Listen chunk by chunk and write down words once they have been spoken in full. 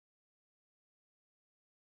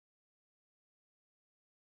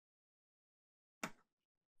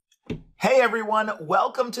Hey everyone,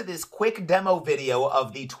 welcome to this quick demo video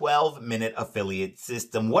of the 12-minute affiliate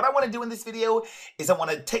system. What I want to do in this video is I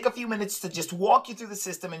want to take a few minutes to just walk you through the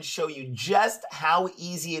system and show you just how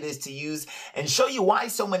easy it is to use and show you why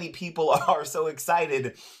so many people are so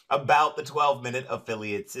excited about the 12-minute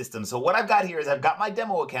affiliate system. So what I've got here is I've got my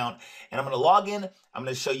demo account and I'm going to log in. I'm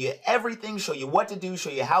going to show you everything, show you what to do,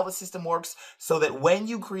 show you how the system works so that when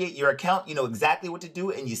you create your account, you know exactly what to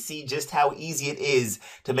do and you see just how easy it is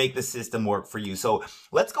to make the system work for you. So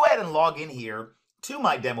let's go ahead and log in here to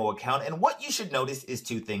my demo account. And what you should notice is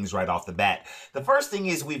two things right off the bat. The first thing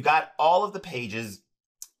is we've got all of the pages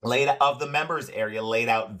of the members area laid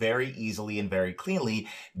out very easily and very cleanly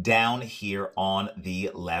down here on the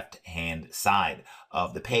left hand side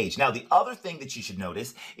of the page. Now, the other thing that you should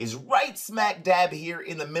notice is right smack dab here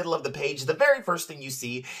in the middle of the page, the very first thing you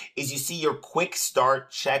see is you see your quick start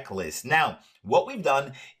checklist. Now, what we've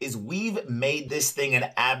done is we've made this thing an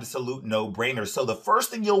absolute no-brainer. So the first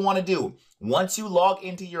thing you'll want to do once you log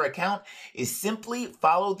into your account is simply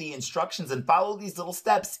follow the instructions and follow these little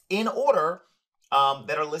steps in order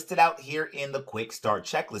that are listed out here in the quick start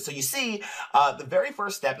checklist. So you see the very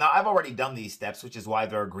first step. Now I've already done these steps, which is why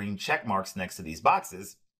there are green check marks next to these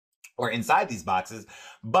boxes or inside these boxes.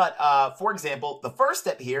 But for example, the first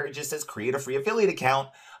step here, it just says create a free affiliate account,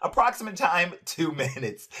 approximate time 2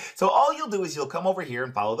 minutes. So all you'll do is you'll come over here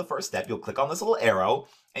and follow the first step. You'll click on this little arrow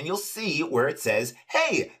and you'll see where it says,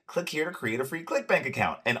 hey, click here to create a free ClickBank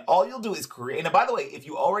account. And all you'll do is create, and by the way, if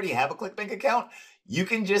you already have a ClickBank account, you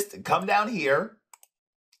can just come down here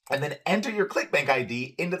and then enter your ClickBank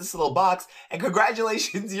ID into this little box, and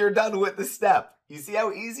congratulations, you're done with the step. You see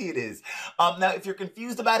how easy it is. Now, if you're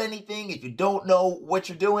confused about anything, if you don't know what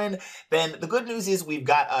you're doing, then the good news is we've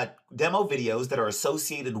got demo videos that are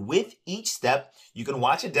associated with each step. You can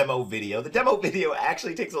watch a demo video. The demo video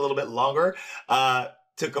actually takes a little bit longer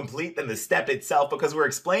to complete than the step itself because we're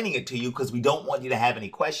explaining it to you because we don't want you to have any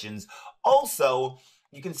questions. Also,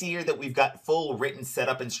 you can see here that we've got full written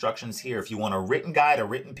setup instructions here. If you want a written guide, a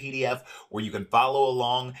written PDF, where you can follow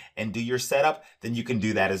along and do your setup, then you can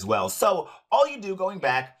do that as well. So all you do going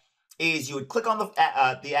back is you would click on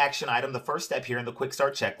the action item, the first step here in the quick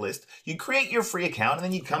start checklist. You create your free account and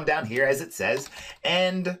then you come down here as it says,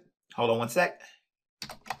 and hold on one sec.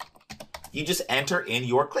 You just enter in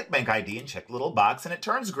your ClickBank ID and check the little box and it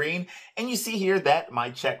turns green. And you see here that my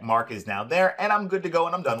check mark is now there and I'm good to go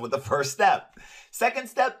and I'm done with the first step. Second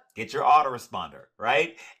step, get your autoresponder,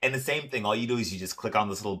 right? And the same thing, all you do is you just click on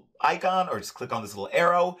this little icon or just click on this little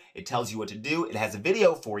arrow. It tells you what to do. It has a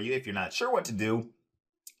video for you if you're not sure what to do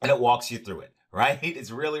and it walks you through it, right?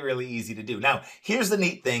 It's really, really easy to do. Now, here's the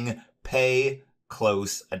neat thing, pay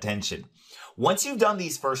close attention. Once you've done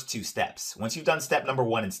these first two steps, once you've done step number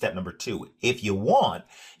 1 and step number 2, if you want,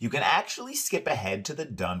 you can actually skip ahead to the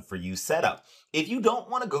done for you setup. If you don't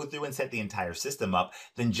want to go through and set the entire system up,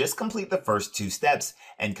 then just complete the first 2 steps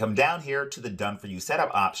and come down here to the done for you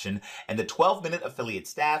setup option and the 12-minute affiliate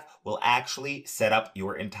staff will actually set up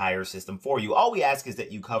your entire system for you. All we ask is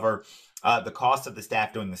that you cover the cost of the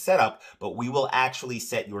staff doing the setup, but we will actually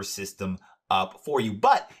set your system up for you.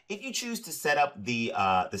 But if you choose to set up the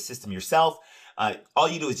system yourself, all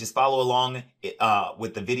you do is just follow along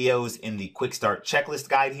with the videos in the quick start checklist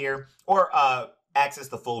guide here, or access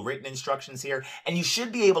the full written instructions here, and you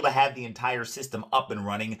should be able to have the entire system up and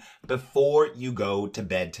running before you go to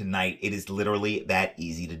bed tonight. It is literally that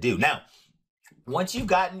easy to do. Now, once you've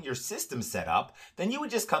gotten your system set up, then you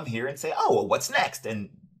would just come here and say, oh, well, what's next? And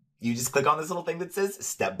you just click on this little thing that says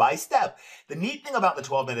step by step. The neat thing about the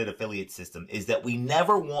 12-minute affiliate system is that we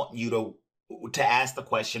never want you to ask the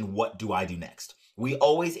question, what do I do next? We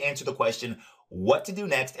always answer the question, what to do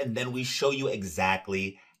next, and then we show you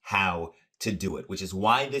exactly how to do it, which is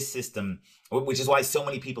why this system, which is why so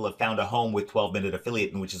many people have found a home with 12-minute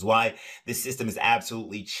affiliate, and which is why this system is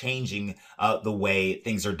absolutely changing the way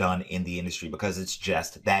things are done in the industry, because it's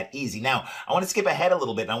just that easy. Now, I want to skip ahead a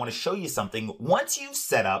little bit and I want to show you something. Once you've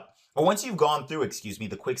set up, or once you've gone through,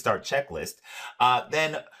 the quick start checklist,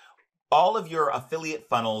 then all of your affiliate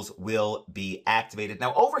funnels will be activated.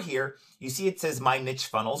 Now over here, you see it says my niche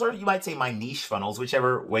funnels, or you might say my niche funnels,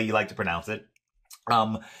 whichever way you like to pronounce it.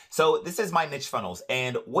 So this is my niche funnels.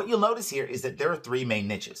 And what you'll notice here is that there are 3 main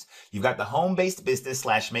niches. You've got the home-based business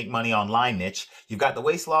 / make money online niche. You've got the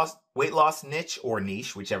weight loss niche or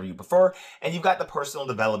niche, whichever you prefer. And you've got the personal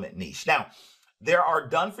development niche. Now, there are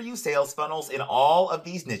done for you sales funnels in all of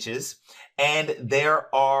these niches. and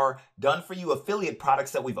there are done for you affiliate products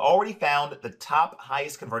that we've already found the top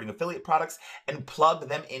highest converting affiliate products and plugged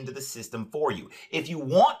them into the system for you. If you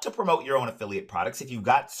want to promote your own affiliate products, if you've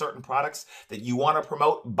got certain products that you want to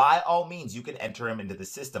promote, by all means, you can enter them into the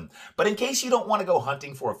system. But in case you don't want to go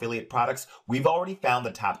hunting for affiliate products, we've already found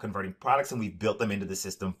the top converting products and we've built them into the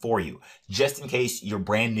system for you. Just in case you're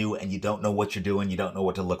brand new and you don't know what you're doing, you don't know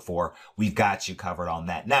what to look for, we've got you covered on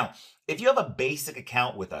that. Now, if you have a basic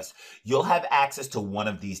account with us, you'll have access to one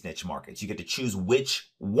of these niche markets. You get to choose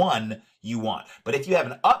which one you want. But if you have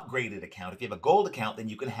an upgraded account, if you have a gold account, then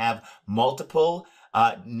you can have multiple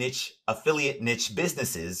affiliate niche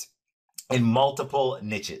businesses in multiple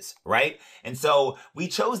niches, right? And so we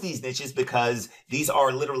chose these niches because these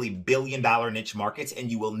are literally billion-dollar niche markets and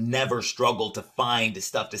you will never struggle to find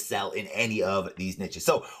stuff to sell in any of these niches.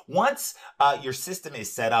 So once your system is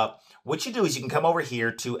set up, what you do is you can come over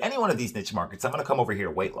here to any one of these niche markets. I'm going to come over here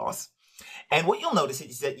to weight loss. And what you'll notice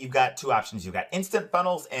is that you've got two options. You've got instant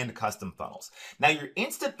funnels and custom funnels. Now, your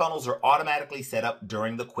instant funnels are automatically set up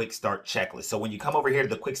during the quick start checklist. So when you come over here to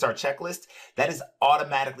the quick start checklist, that is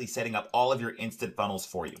automatically setting up all of your instant funnels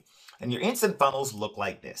for you. And your instant funnels look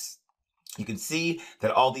like this. You can see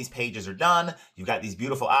that all these pages are done. You've got these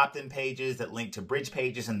beautiful opt-in pages that link to bridge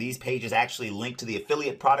pages, and these pages actually link to the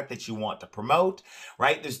affiliate product that you want to promote,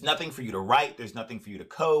 right? There's nothing for you to write. There's nothing for you to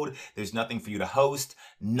code. There's nothing for you to host.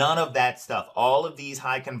 None of that stuff. All of these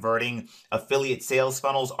high converting affiliate sales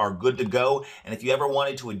funnels are good to go. And if you ever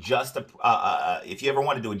wanted to adjust a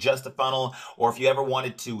funnel, or if you ever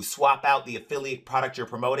wanted to swap out the affiliate product you're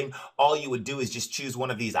promoting, all you would do is just choose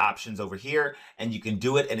one of these options over here, and you can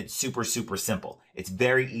do it, and it's super simple. It's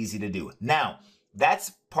very easy to do. Now,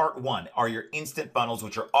 that's part one, are your instant funnels,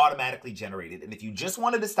 which are automatically generated. And if you just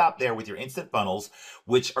wanted to stop there with your instant funnels,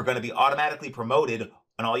 which are going to be automatically promoted,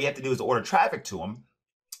 and all you have to do is order traffic to them,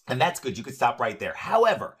 and that's good. You could stop right there.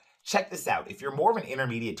 However, check this out. If you're more of an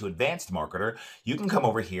intermediate to advanced marketer, you can come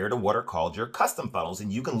over here to what are called your custom funnels,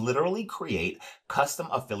 and you can literally create custom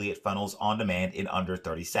affiliate funnels on demand in under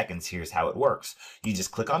 30 seconds. Here's how it works. You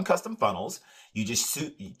just click on custom funnels. You just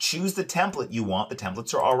choose the template you want. The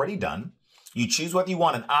templates are already done. You choose whether you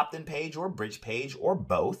want an opt-in page or a bridge page or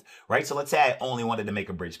both, right? So let's say I only wanted to make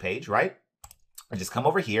a bridge page, right? I just come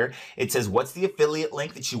over here. It says, what's the affiliate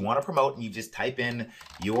link that you want to promote? And you just type in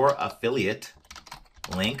your affiliate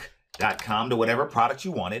link.com to whatever product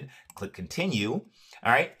you wanted. Click continue.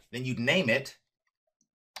 All right. Then you'd name it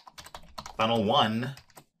funnel 1.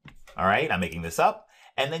 All right. I'm making this up.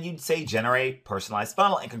 And then you'd say generate personalized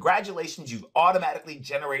funnel. And congratulations, you've automatically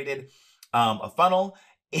generated a funnel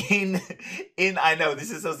I know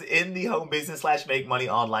this is in the home business / make money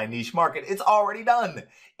online niche market. It's already done.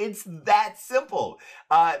 It's that simple.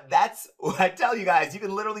 That's what I tell you guys. You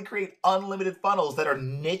can literally create unlimited funnels that are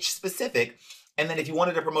niche specific. And then if you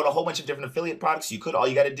wanted to promote a whole bunch of different affiliate products, you could. All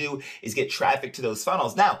you got to do is get traffic to those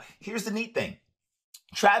funnels. Now, here's the neat thing.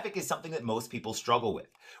 Traffic is something that most people struggle with,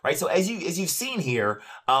 right? So as you've seen here,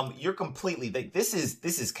 you're completely, this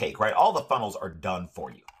is cake, right? All the funnels are done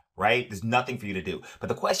for you, right? There's nothing for you to do. But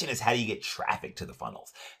the question is, how do you get traffic to the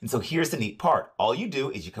funnels? And so here's the neat part. All you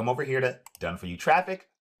do is you come over here to done for you traffic,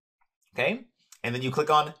 okay? And then you click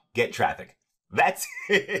on get traffic. That's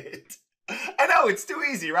it. I know, it's too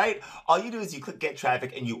easy, right? All you do is you click get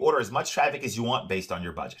traffic and you order as much traffic as you want based on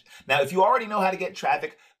your budget. Now, if you already know how to get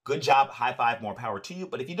traffic, good job, high five, more power to you.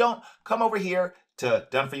 But if you don't, come over here to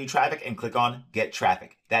done for you traffic and click on get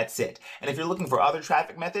traffic. That's it. And if you're looking for other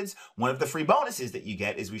traffic methods, one of the free bonuses that you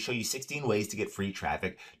get is we show you 16 ways to get free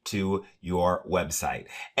traffic to your website.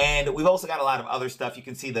 And we've also got a lot of other stuff. You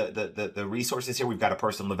can see the resources here. We've got a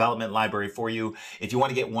personal development library for you. If you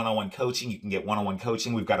want to get one-on-one coaching, you can get one-on-one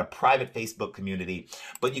coaching. We've got a private Facebook community.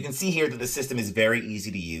 But you can see here that the system is very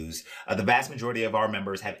easy to use. The vast majority of our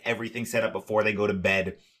members have everything set up before they go to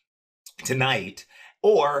bed tonight.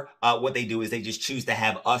 Or what they do is they just choose to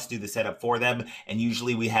have us do the setup for them. And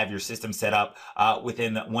usually we have your system set up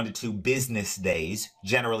within 1 to 2 business days,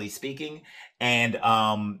 generally speaking. And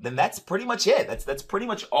then that's pretty much it. That's pretty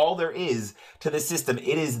much all there is to the system.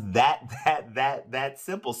 It is that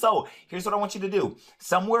simple. So here's what I want you to do.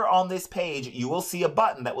 Somewhere on this page, you will see a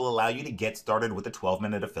button that will allow you to get started with the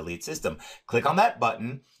 12-minute affiliate system. Click on that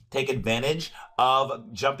button. Take advantage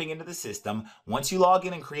of jumping into the system. Once you log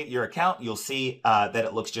in and create your account, you'll see that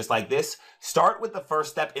it looks just like this. Start with the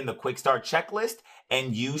first step in the quick start checklist,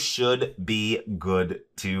 and you should be good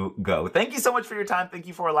to go. Thank you so much for your time. Thank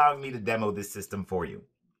you for allowing me to demo this system for you.